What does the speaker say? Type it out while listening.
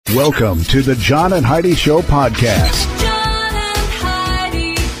Welcome to the John and Heidi Show podcast. John and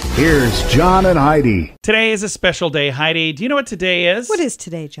Heidi. Here's John and Heidi. Today is a special day, Heidi. Do you know what today is? What is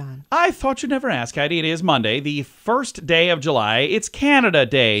today, John? I thought you'd never ask, Heidi. It is Monday, the first day of July. It's Canada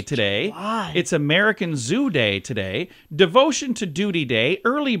Day today. July. It's American Zoo Day today. Devotion to Duty Day.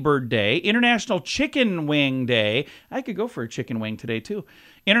 Early Bird Day. International Chicken Wing Day. I could go for a chicken wing today, too.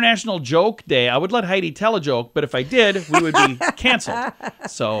 International Joke Day. I would let Heidi tell a joke, but if I did, we would be canceled.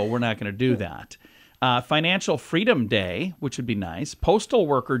 So we're not going to do that. Financial Freedom Day, which would be nice. Postal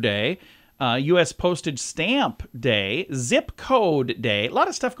Worker Day. U.S. Postage Stamp Day. Zip Code Day. A lot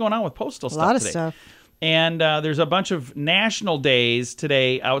of stuff going on with postal stuff today. A lot of stuff. And there's a bunch of national days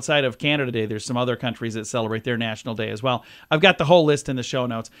today outside of Canada Day. There's some other countries that celebrate their national day as well. I've got the whole list in the show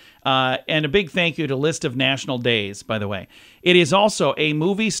notes. And a big thank you to List of National Days, by the way. It is also a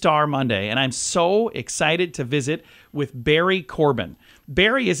Movie Star Monday, and I'm so excited to visit with Barry Corbin.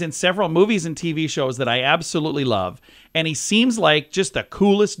 Barry is in several movies and TV shows that I absolutely love, and he seems like just the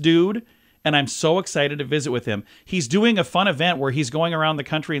coolest dude. And I'm so excited to visit with him. He's doing a fun event where he's going around the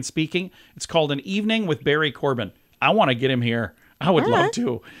country and speaking. It's called An Evening with Barry Corbin. I want to get him here. I would love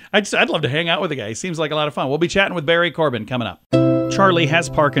to. I'd love to hang out with the guy. He seems like a lot of fun. We'll be chatting with Barry Corbin coming up. Charlie has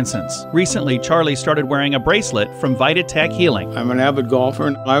Parkinson's. Recently, Charlie started wearing a bracelet from Vitatech Healing. I'm an avid golfer,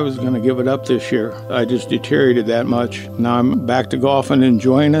 and I was going to give it up this year. I just deteriorated that much. Now I'm back to golfing,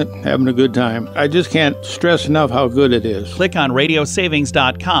 enjoying it, having a good time. I just can't stress enough how good it is. Click on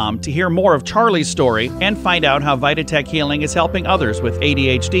radiosavings.com to hear more of Charlie's story and find out how Vitatech Healing is helping others with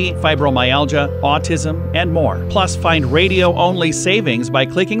ADHD, fibromyalgia, autism, and more. Plus, find radio-only savings by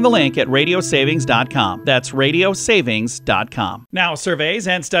clicking the link at radiosavings.com. That's radiosavings.com. Now, surveys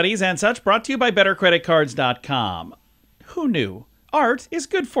and studies and such brought to you by BetterCreditCards.com. Who knew? Art is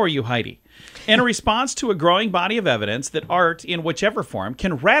good for you, Heidi. In a response to a growing body of evidence that art, in whichever form,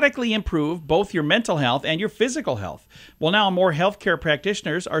 can radically improve both your mental health and your physical health. Well, now more healthcare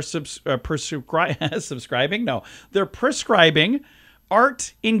practitioners are they're prescribing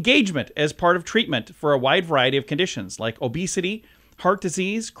art engagement as part of treatment for a wide variety of conditions like obesity, heart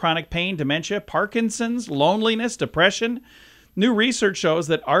disease, chronic pain, dementia, Parkinson's, loneliness, depression. New research shows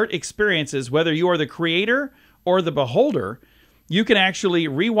that art experiences, whether you are the creator or the beholder, you can actually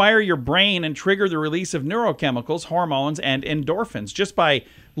rewire your brain and trigger the release of neurochemicals, hormones, and endorphins just by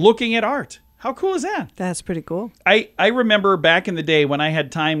looking at art. How cool is that? That's pretty cool. I remember back in the day when I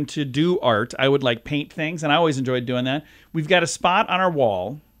had time to do art, I would like paint things, and I always enjoyed doing that. We've got a spot on our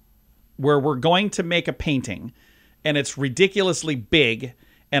wall where we're going to make a painting, and it's ridiculously big.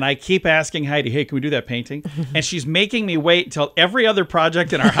 And I keep asking Heidi, hey, can we do that painting? And she's making me wait until every other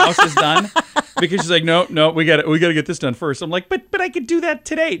project in our house is done because she's like, no, we got to get this done first. I'm like, but I could do that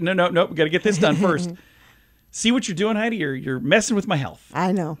today. No, we got to get this done first. See what you're doing, Heidi? You're messing with my health.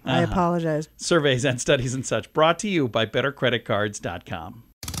 I know. I apologize. Surveys and studies and such brought to you by BetterCreditCards.com.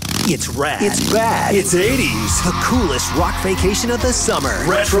 It's rad. It's bad. It's 80s. The coolest rock vacation of the summer.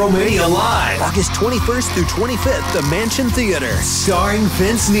 Retromania Live. August 21st through 25th, the Mansion Theater. Starring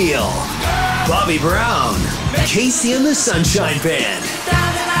Vince Neil, Bobby Brown, Casey and the Sunshine Band,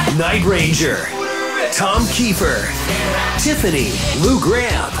 Night Ranger, Tom Kiefer, Tiffany, Lou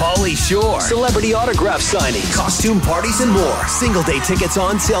Graham, Pauly Shore, celebrity autograph signing, costume parties, and more. Single day tickets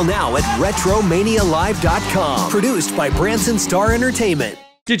on sale now at RetromaniaLive.com. Produced by Branson Star Entertainment.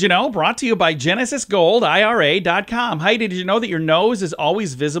 Did you know? Brought to you by GenesisGoldIRA.com. Heidi, did you know that your nose is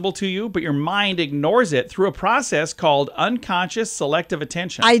always visible to you, but your mind ignores it through a process called unconscious selective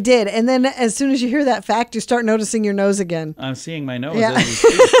attention? I did. And then as soon as you hear that fact, you start noticing your nose again. I'm seeing my nose Yeah. as we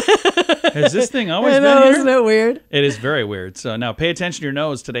speak. Has this thing always been here? Isn't it weird? It is very weird. So now pay attention to your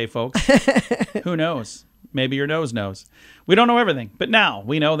nose today, folks. Who knows? Maybe your nose knows. We don't know everything, but now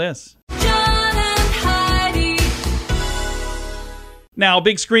we know this. John and Heidi. Now,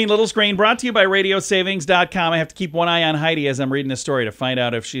 big screen, little screen, brought to you by RadioSavings.com. I have to keep one eye on Heidi as I'm reading this story to find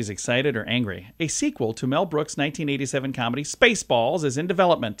out if she's excited or angry. A sequel to Mel Brooks' 1987 comedy Spaceballs is in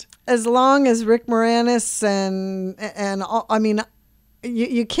development. As long as Rick Moranis and all, I mean,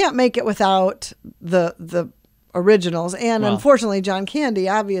 you can't make it without the originals. And Well, unfortunately, John Candy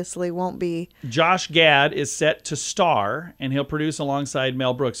obviously won't be. Josh Gad is set to star, and he'll produce alongside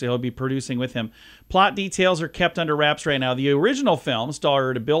Mel Brooks. So he'll be producing with him. Plot details are kept under wraps right now. The original film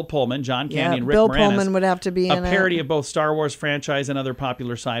starred Bill Pullman, John Candy, and Rick Bill Moranis. Pullman would have to be a in parody it. of both Star Wars franchise and other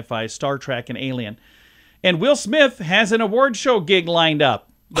popular sci-fi, Star Trek and Alien. And Will Smith has an award show gig lined up.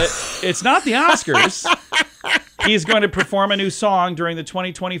 But it's not the Oscars. He's going to perform a new song during the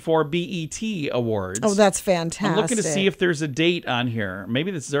 2024 BET Awards. Oh, that's fantastic. I'm looking to see if there's a date on here.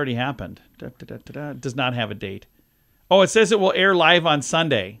 Maybe this has already happened. Does not have a date. Oh, it says it will air live on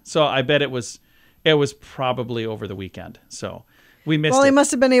Sunday. So I bet it was probably over the weekend. So we missed it. Well, he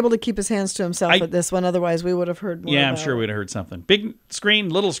must have been able to keep his hands to himself at this one. Otherwise, we would have heard more. Yeah, I'm sure we'd have heard something. Big screen,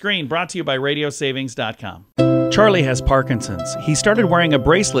 little screen, brought to you by radiosavings.com. Charlie has Parkinson's. He started wearing a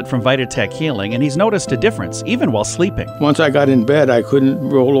bracelet from Vitatech Healing, and he's noticed a difference, even while sleeping. Once I got in bed, I couldn't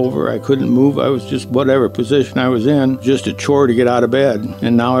roll over. I couldn't move. I was just whatever position I was in, just a chore to get out of bed.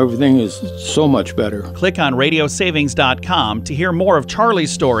 And now everything is so much better. Click on radiosavings.com to hear more of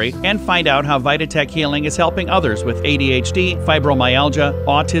Charlie's story and find out how Vitatech Healing is helping others with ADHD, fibromyalgia,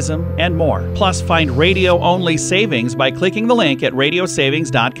 autism, and more. Plus, find radio-only savings by clicking the link at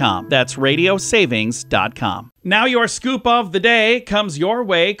radiosavings.com. That's radiosavings.com. Now your scoop of the day comes your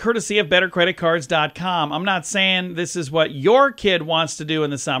way, courtesy of BetterCreditCards.com. I'm not saying this is what your kid wants to do in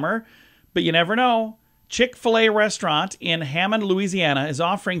the summer, but you never know. Chick-fil-A restaurant in Hammond, Louisiana is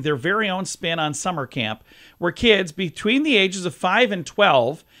offering their very own spin on summer camp, where kids between the ages of 5 and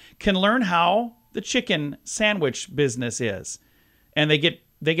 12 can learn how the chicken sandwich business is. And they get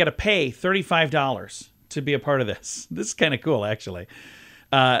to pay $35 to be a part of this. This is kind of cool, actually.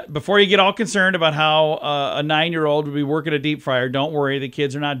 Before you get all concerned about how a 9-year-old would be working a deep fryer, don't worry. The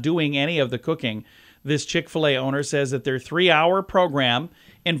kids are not doing any of the cooking. This Chick-fil-A owner says that their 3-hour program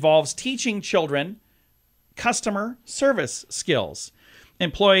involves teaching children customer service skills.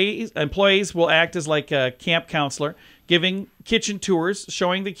 Employees will act as like a camp counselor, giving kitchen tours,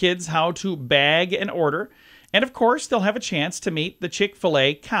 showing the kids how to bag and order. And of course, they'll have a chance to meet the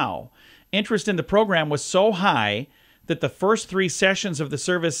Chick-fil-A cow. Interest in the program was so high that the first 3 sessions of the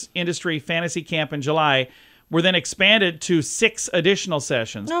service industry fantasy camp in July were then expanded to 6 additional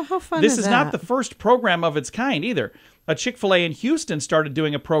sessions. Oh, how fun This is is that? not the first program of its kind either. A Chick-fil-A in Houston started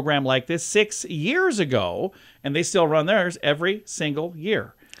doing a program like this 6 years ago, and they still run theirs every single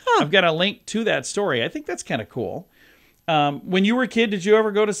year. I've got a link to that story. I think that's kind of cool. When you were a kid, did you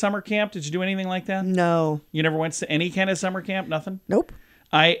ever go to summer camp? Did you do anything like that? No. You never went to any kind of summer camp? Nothing? Nope.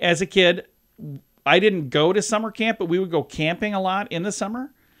 As a kid, I didn't go to summer camp, but we would go camping a lot in the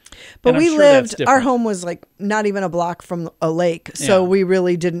summer. But And I'm we sure that's lived, different. our home was like not even a block from a lake. So Yeah. we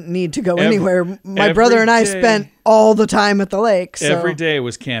really didn't need to go Every- anywhere. My every brother and I day. spent all the time at the lake. So. Every day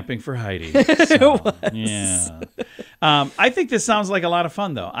was camping for Heidi. So, yeah. I think this sounds like a lot of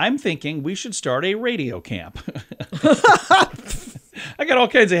fun, though. I'm thinking we should start a radio camp. I got all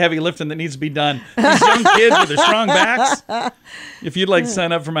kinds of heavy lifting that needs to be done. These young kids with their strong backs. If you'd like to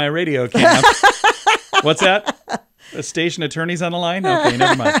sign up for my radio camp. What's that? A station attorney's on the line? Okay,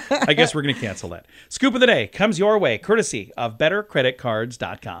 never mind. I guess we're going to cancel that. Scoop of the day comes your way, courtesy of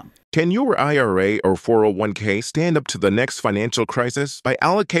BetterCreditCards.com. Can your IRA or 401k stand up to the next financial crisis? By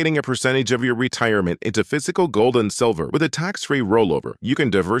allocating a percentage of your retirement into physical gold and silver with a tax-free rollover, you can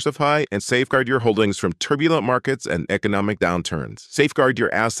diversify and safeguard your holdings from turbulent markets and economic downturns. Safeguard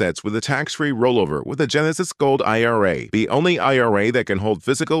your assets with a tax-free rollover with a Genesis Gold IRA, the only IRA that can hold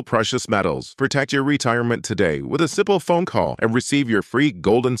physical precious metals. Protect your retirement today with a simple phone call and receive your free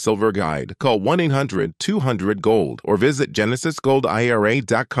gold and silver guide. Call 1-800-200-GOLD or visit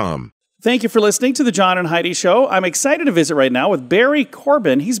genesisgoldira.com. Thank you for listening to the John and Heidi Show. I'm excited to visit right now with Barry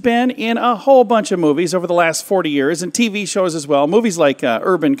Corbin. He's been in a whole bunch of movies over the last 40 years and TV shows as well. Movies like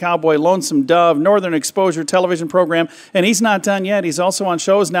Urban Cowboy, Lonesome Dove, Northern Exposure television program. And he's not done yet. He's also on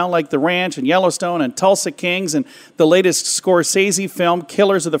shows now like The Ranch and Yellowstone and Tulsa Kings and the latest Scorsese film,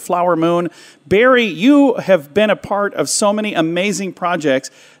 Killers of the Flower Moon. Barry, you have been a part of so many amazing projects.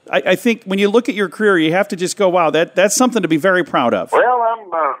 I think when you look at your career, you have to just go, wow, that's something to be very proud of. Well, I'm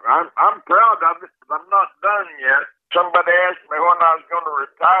proud of it, but I'm not done yet. Somebody asked me when I was going to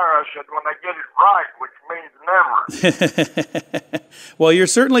retire. I said, when I get it right, which means never. Well, you're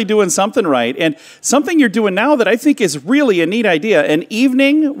certainly doing something right. And something you're doing now that I think is really a neat idea, an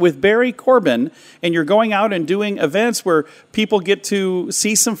evening with Barry Corbin, and you're going out and doing events where people get to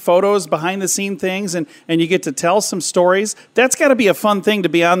see some photos, behind-the-scene things, and you get to tell some stories. That's got to be a fun thing to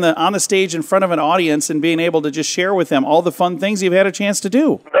be on the stage in front of an audience and being able to just share with them all the fun things you've had a chance to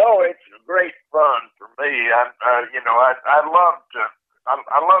do. No, it's great fun for me. I love to.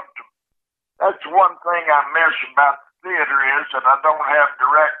 That's one thing I miss about the theater is that I don't have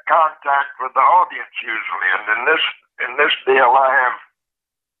direct contact with the audience usually, and in this deal I have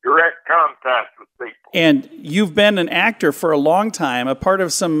direct contact with people. And you've been an actor for a long time, a part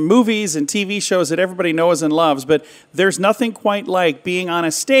of some movies and TV shows that everybody knows and loves, but there's nothing quite like being on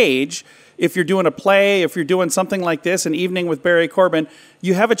a stage. If you're doing a play, if you're doing something like this, an evening with Barry Corbin,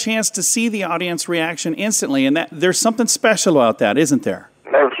 you have a chance to see the audience reaction instantly, and that there's something special about that, isn't there?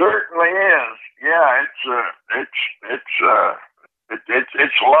 There certainly is. Yeah, it's a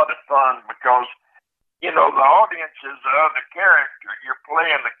lot of fun because the audience is the other character. You're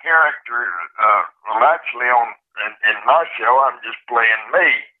playing the character. Well, actually, in my show, I'm just playing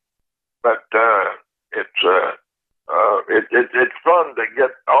me. But it's fun to get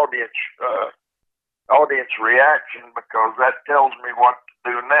audience reaction because that tells me what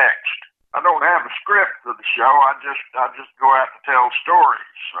to do next. I don't have a script for the show. I just go out and tell stories.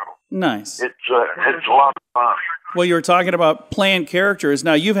 So nice. It's a lot of fun. Well, you were talking about playing characters.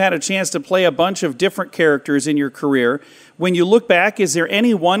 Now, you've had a chance to play a bunch of different characters in your career. When you look back, is there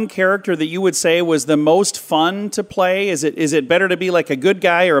any one character that you would say was the most fun to play? Is it better to be like a good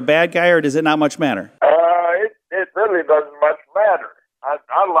guy or a bad guy, or does it not much matter? It really doesn't much matter.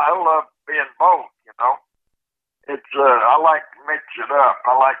 I love being both. I like to mix it up.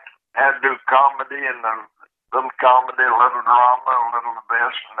 I like to do comedy and a little comedy, a little drama, a little of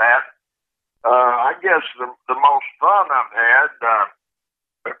this and that. I guess the most fun I've had,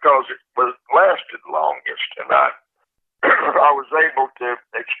 because it lasted longest, and I was able to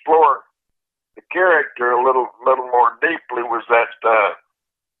explore the character a little more deeply, was that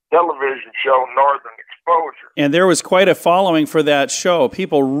television show Northern Exposure. And there was quite a following for that show.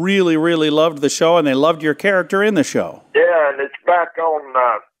 People really, really loved the show, and they loved your character in the show. Yeah, and it's back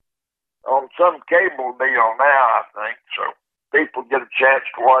on some cable deal now, I think. So people get a chance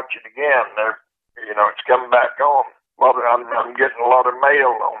to watch it again. It's coming back on. I'm getting a lot of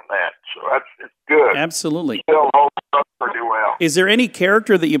mail on that, so it's good. Absolutely. Still holds up pretty well. Is there any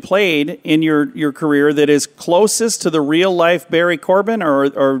character that you played in your career that is closest to the real life Barry Corbin, or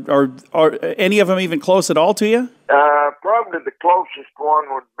are any of them even close at all to you? Probably the closest one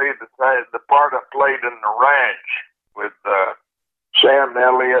would be the part I played in The Ranch with Sam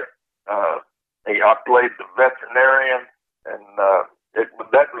Elliott. I played the veterinarian, and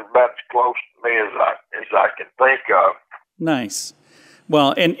that was about as close to me as I can think of. Nice.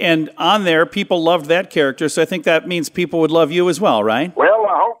 Well, and on there, people loved that character, so I think that means people would love you as well, right? Well,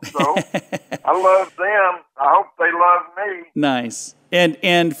 I hope so. I love them. I hope they love me. Nice.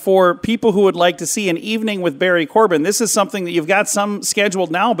 And for people who would like to see an evening with Barry Corbin, this is something that you've got some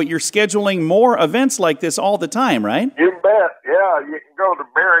scheduled now, but you're scheduling more events like this all the time, right? You bet. Yeah, you can go to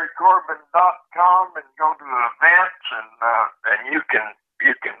barrycorbin.com and go to events, and you can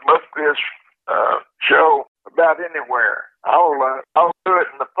book this show about anywhere. I'll do it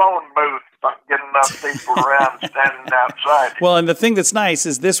in the phone booth if I can get enough people around standing outside. Well, and the thing that's nice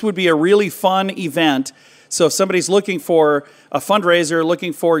is this would be a really fun event. So if somebody's looking for a fundraiser,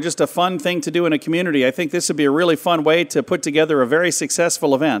 looking for just a fun thing to do in a community, I think this would be a really fun way to put together a very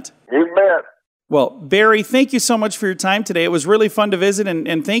successful event. You bet. Well, Barry, thank you so much for your time today. It was really fun to visit,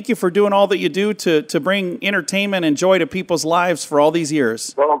 and thank you for doing all that you do to bring entertainment and joy to people's lives for all these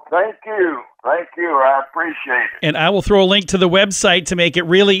years. Well, thank you. Thank you. I appreciate it. And I will throw a link to the website to make it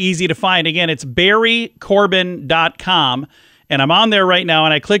really easy to find. Again, it's barrycorbin.com. And I'm on there right now,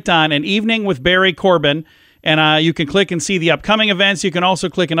 and I clicked on An Evening with Barry Corbin. And you can click and see the upcoming events. You can also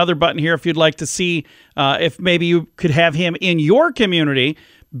click another button here if you'd like to see if maybe you could have him in your community,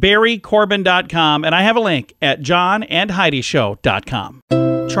 barrycorbin.com. And I have a link at johnandheidishow.com.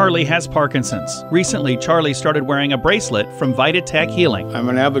 Charlie has Parkinson's. Recently, Charlie started wearing a bracelet from Vitatech Healing. I'm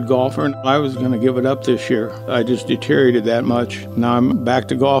an avid golfer, and I was going to give it up this year. I just deteriorated that much. Now I'm back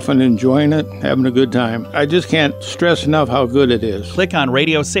to golfing, enjoying it, having a good time. I just can't stress enough how good it is. Click on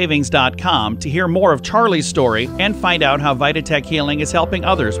radiosavings.com to hear more of Charlie's story and find out how Vitatech Healing is helping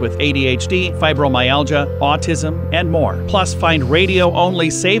others with ADHD, fibromyalgia, autism, and more. Plus, find radio-only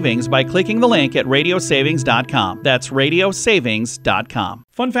savings by clicking the link at radiosavings.com. That's radiosavings.com.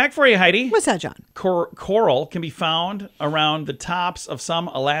 Fun fact for you, Heidi. What's that, John? Coral can be found around the tops of some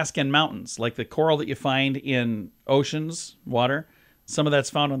Alaskan mountains, like the coral that you find in oceans, water. Some of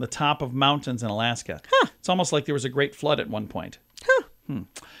that's found on the top of mountains in Alaska. Huh. It's almost like there was a great flood at one point. Huh.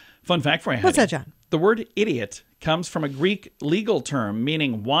 Fun fact for you, Heidi. What's that, John? The word idiot comes from a Greek legal term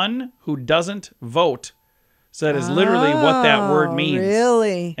meaning one who doesn't vote. So that is literally what that word means.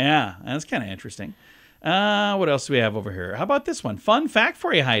 Really? Yeah, that's kind of interesting. What else do we have over here? How about this one? Fun fact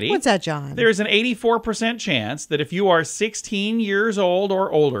for you, Heidi. What's that, John? There's an 84% chance that if you are 16 years old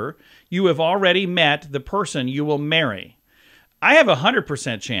or older, you have already met the person you will marry. I have a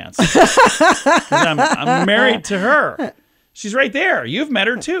 100% chance. 'Cause I'm married to her. She's right there. You've met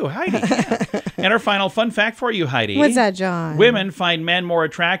her too, Heidi. Yeah. And our final fun fact for you, Heidi. What's that, John? Women find men more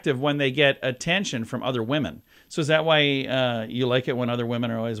attractive when they get attention from other women. So is that why you like it when other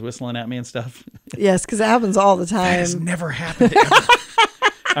women are always whistling at me and stuff? Yes, because it happens all the time. That has never happened ever.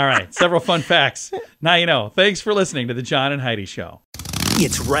 All right, several fun facts. Now you know. Thanks for listening to The John and Heidi Show.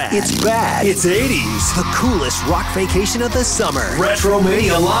 It's rad. It's bad. It's 80s. The coolest rock vacation of the summer.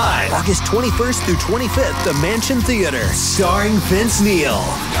 Retromania Live. August 21st through 25th, the Mansion Theater. Starring Vince Neil,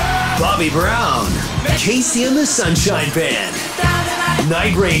 Bobby Brown, Casey and the Sunshine Band,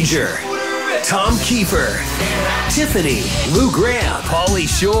 Night Ranger, Tom Kiefer, Tiffany, Lou Graham, Pauly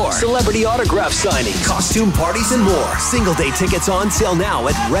Shore, celebrity autograph signing, costume parties, and more. Single day tickets on sale now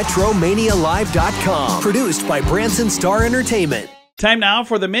at RetromaniaLive.com. Produced by Branson Star Entertainment. Time now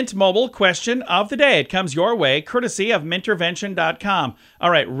for the Mint Mobile question of the day. It comes your way, courtesy of Mintervention.com.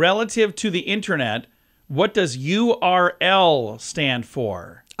 All right, relative to the internet, what does URL stand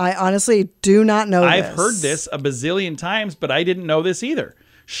for? I honestly do not know I've this. heard this a bazillion times, but I didn't know this either.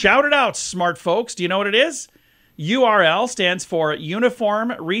 Shout it out, smart folks. Do you know what it is? URL stands for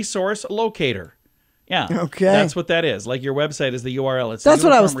Uniform Resource Locator. Yeah. Okay. That's what that is. Like your website is the URL. It's That's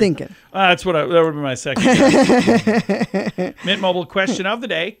what I was thinking. That would be my second guess. Mint Mobile question of the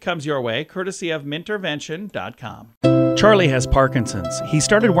day comes your way, courtesy of Mintervention.com. Charlie has Parkinson's. He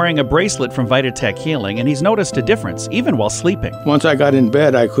started wearing a bracelet from Vitatech Healing, and he's noticed a difference, even while sleeping. Once I got in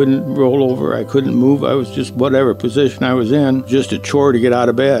bed, I couldn't roll over. I couldn't move. I was just whatever position I was in, just a chore to get out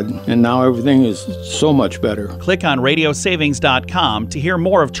of bed. And now everything is so much better. Click on radiosavings.com to hear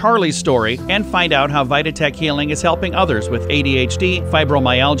more of Charlie's story and find out how Vitatech Healing is helping others with ADHD,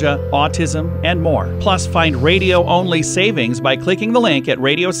 fibromyalgia, autism, and more. Plus, find radio-only savings by clicking the link at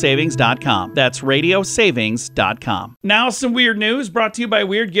radiosavings.com. That's radiosavings.com. Now, some weird news brought to you by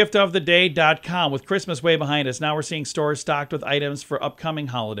WeirdGiftOfTheDay.com. With Christmas way behind us, now we're seeing stores stocked with items for upcoming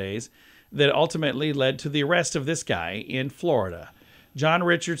holidays that ultimately led to the arrest of this guy in Florida. John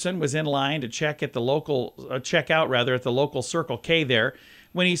Richardson was in line to check out at the local Circle K there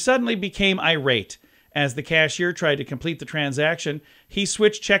when he suddenly became irate. As the cashier tried to complete the transaction, he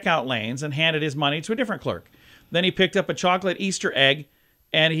switched checkout lanes and handed his money to a different clerk. Then he picked up a chocolate Easter egg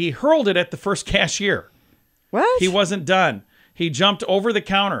and he hurled it at the first cashier. What? He wasn't done. He jumped over the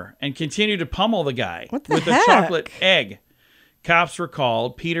counter and continued to pummel the guy with heck? a chocolate egg. Cops were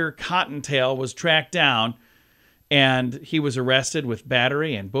called. Peter Cottontail was tracked down, and he was arrested with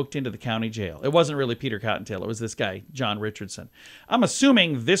battery and booked into the county jail. It wasn't really Peter Cottontail. It was this guy, John Richardson. I'm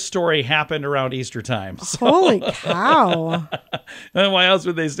assuming this story happened around Easter time. So. Holy cow. And why else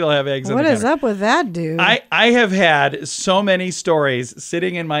would they still have eggs on the What is counter? up with that, dude? I have had so many stories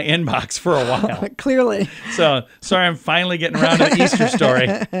sitting in my inbox for a while. Clearly. So, sorry I'm finally getting around to the Easter story.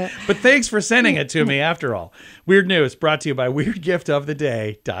 But thanks for sending it to me after all. Weird News brought to you by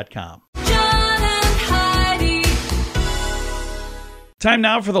WeirdGiftOfTheDay.com. John and Heidi. Time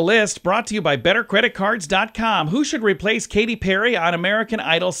now for the list brought to you by BetterCreditCards.com. Who should replace Katy Perry on American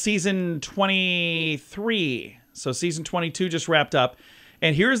Idol Season 23? So Season 22 just wrapped up.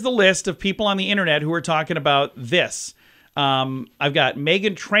 And here's the list of people on the internet who are talking about this. I've got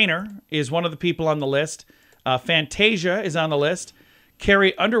Meghan Trainor is one of the people on the list. Fantasia is on the list.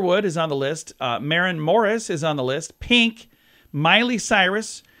 Carrie Underwood is on the list. Maren Morris is on the list. Pink, Miley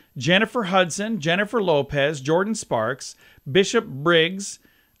Cyrus, Jennifer Hudson, Jennifer Lopez, Jordan Sparks, Bishop Briggs.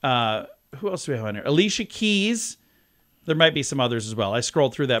 Who else do we have on here? Alicia Keys. There might be some others as well. I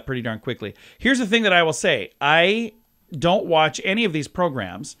scrolled through that pretty darn quickly. Here's the thing that I will say. I don't watch any of these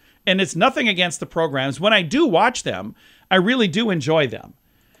programs, and it's nothing against the programs. When I do watch them, I really do enjoy them.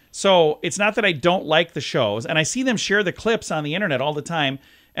 So it's not that I don't like the shows, and I see them share the clips on the internet all the time,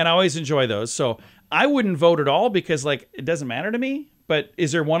 and I always enjoy those. So I wouldn't vote at all because, like, it doesn't matter to me. But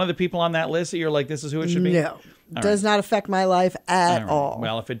is there one of the people on that list that you're like, this is who it should be? No. Does not affect my life at all.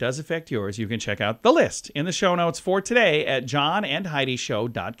 Well, if it does affect yours, you can check out the list in the show notes for today at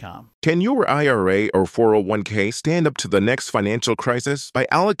johnandheidishow.com. Can your IRA or 401k stand up to the next financial crisis? By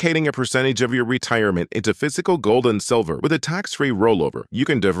allocating a percentage of your retirement into physical gold and silver with a tax-free rollover, you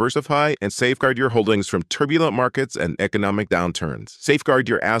can diversify and safeguard your holdings from turbulent markets and economic downturns. Safeguard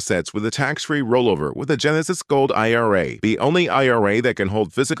your assets with a tax-free rollover with a Genesis Gold IRA, the only IRA that can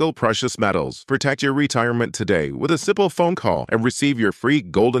hold physical precious metals. Protect your retirement today with a simple phone call and receive your free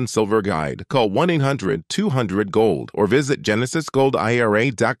gold and silver guide. Call 1-800-200-GOLD or visit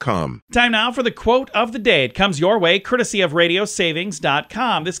genesisgoldira.com. Time now for the quote of the day. It comes your way courtesy of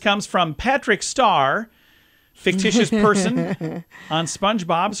radiosavings.com. This comes from Patrick Starr, fictitious person on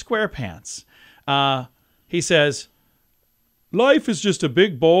SpongeBob SquarePants. He says, "Life is just a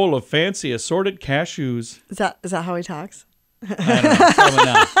big bowl of fancy assorted cashews." Is that how he talks? I don't know. Probably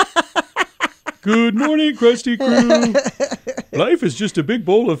not. Good morning, Krusty Crew. Life is just a big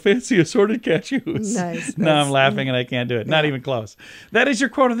bowl of fancy assorted cashews. Nice. No, I'm laughing and I can't do it. Not even close. That is your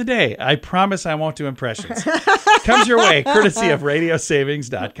quote of the day. I promise I won't do impressions. Comes your way, courtesy of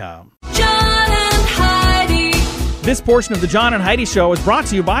radiosavings.com. John and Heidi. This portion of the John and Heidi Show is brought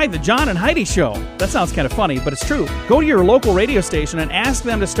to you by the John and Heidi Show. That sounds kind of funny, but it's true. Go to your local radio station and ask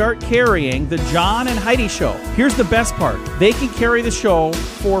them to start carrying the John and Heidi Show. Here's the best part. They can carry the show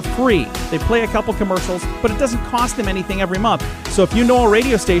for free. They play a couple commercials, but it doesn't cost them anything every month. So if you know a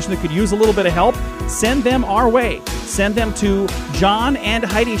radio station that could use a little bit of help, send them our way. Send them to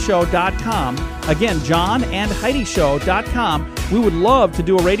johnandheidishow.com. Again, johnandheidishow.com. We would love to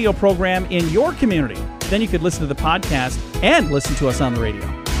do a radio program in your community. Then you could listen to the podcast and listen to us on the radio.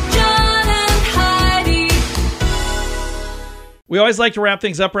 John and Heidi. We always like to wrap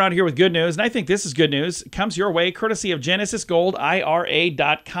things up around here with good news, and I think this is good news. It comes your way courtesy of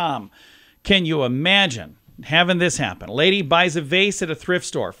GenesisGoldIRA.com. Can you imagine having this happen? A lady buys a vase at a thrift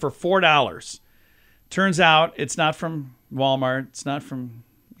store for $4. Turns out it's not from Walmart. It's not from,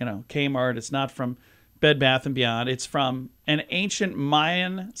 Kmart. It's not from Bed Bath & Beyond. It's from an ancient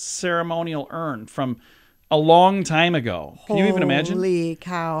Mayan ceremonial urn from a long time ago. Can you even imagine? Holy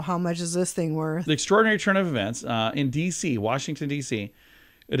cow, how much is this thing worth? The extraordinary turn of events in D.C., Washington, D.C.,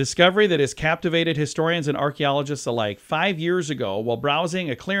 a discovery that has captivated historians and archaeologists alike. 5 years ago, while browsing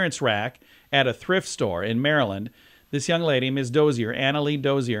a clearance rack at a thrift store in Maryland, this young lady, Ms. Dozier, Anna Lee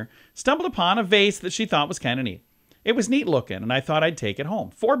Dozier, stumbled upon a vase that she thought was kind of neat. It was neat looking, and I thought I'd take it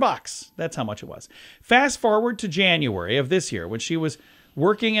home. $4. That's how much it was. Fast forward to January of this year, when she was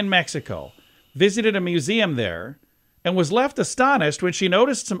working in Mexico, visited a museum there, and was left astonished when she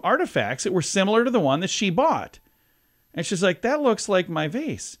noticed some artifacts that were similar to the one that she bought. And she's like, that looks like my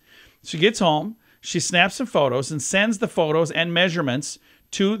vase. She gets home, she snaps some photos and sends the photos and measurements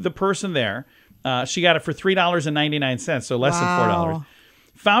to the person there. She got it for $3.99, so less than $4.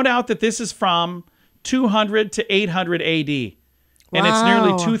 Found out that this is from 200 to 800 AD. And it's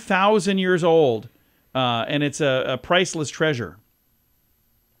nearly 2,000 years old. And it's a priceless treasure.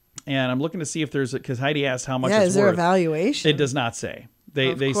 And I'm looking to see if there's, because Heidi asked how much it's worth. Is there a valuation? It does not say.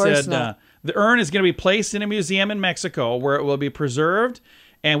 They course said not. the urn is going to be placed in a museum in Mexico where it will be preserved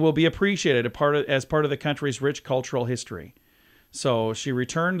and will be appreciated as part of the country's rich cultural history. So she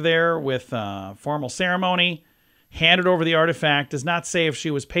returned there with formal ceremony, handed over the artifact, does not say if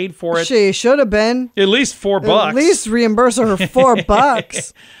she was paid for it. She should have been. At least $4. At least reimburse her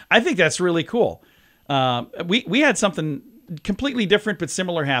 $4. I think that's really cool. We had something completely different but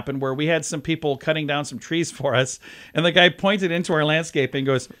similar happen where we had some people cutting down some trees for us, and the guy pointed into our landscape and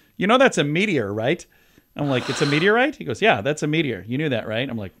goes, that's a meteor, right? I'm like, it's a meteorite? He goes, yeah, that's a meteor. You knew that, right?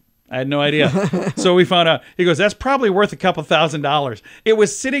 I'm like, I had no idea. So we found out. He goes, that's probably worth a couple $1,000s. It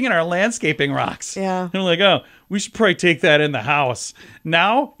was sitting in our landscaping rocks. Yeah. And I'm like, oh, we should probably take that in the house.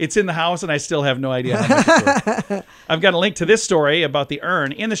 Now it's in the house, and I still have no idea how much it's worth. I've got a link to this story about the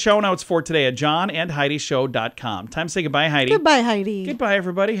urn in the show notes for today at johnandheidishow.com. Time to say goodbye, Heidi. Goodbye, Heidi. Goodbye,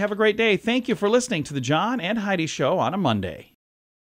 everybody. Have a great day. Thank you for listening to the John and Heidi Show on a Monday.